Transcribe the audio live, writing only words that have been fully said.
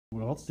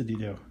What else did you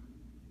do?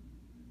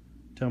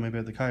 Tell me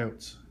about the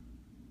coyotes.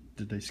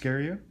 Did they scare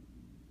you?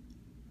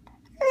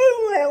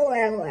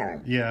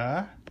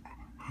 Yeah?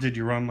 Did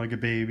you run like a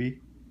baby?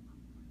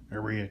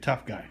 Or were you a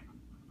tough guy?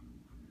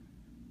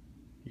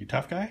 You a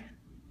tough guy?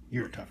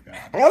 You're a tough guy.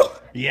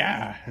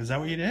 Yeah, is that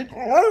what you did?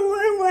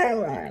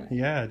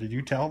 Yeah, did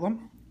you tell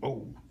them?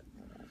 Oh,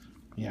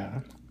 yeah.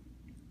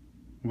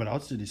 What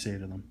else did you say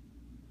to them?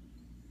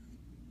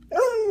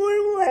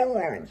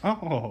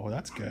 Oh,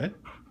 that's good.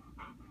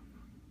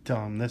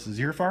 Tell them this is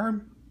your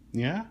farm?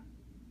 Yeah?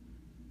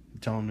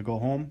 Tell them to go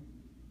home?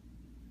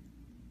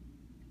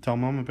 Tell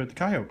Mom about the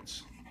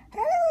coyotes.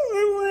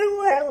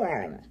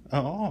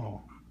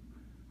 Oh,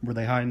 were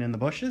they hiding in the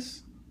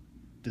bushes?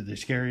 Did they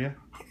scare you?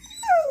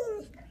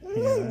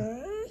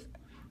 Yeah.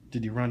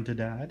 Did you run to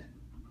Dad?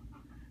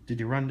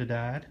 Did you run to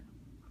Dad?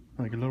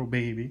 Like a little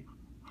baby,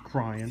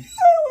 crying?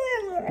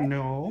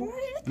 No,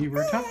 you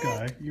were a tough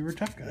guy. You were a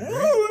tough guy,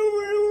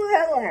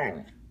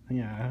 right?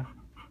 Yeah.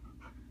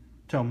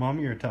 Tell Mom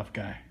you're a tough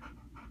guy.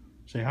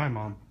 Say, hi,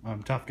 Mom. I'm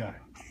a tough guy.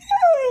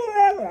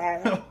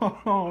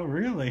 Oh,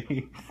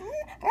 really?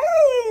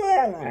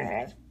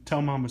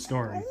 Tell Mom a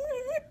story.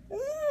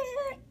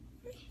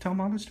 Tell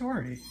Mom a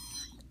story.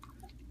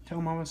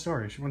 Tell Mom a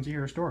story. She wants to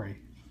hear a story.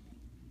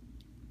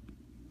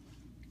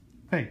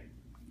 Hey,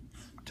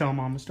 tell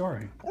Mom a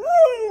story. Do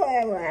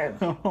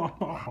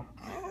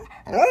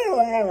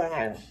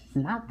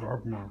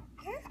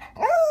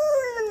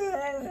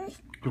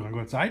you want to go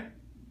outside?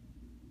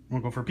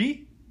 Want to go for a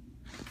pee?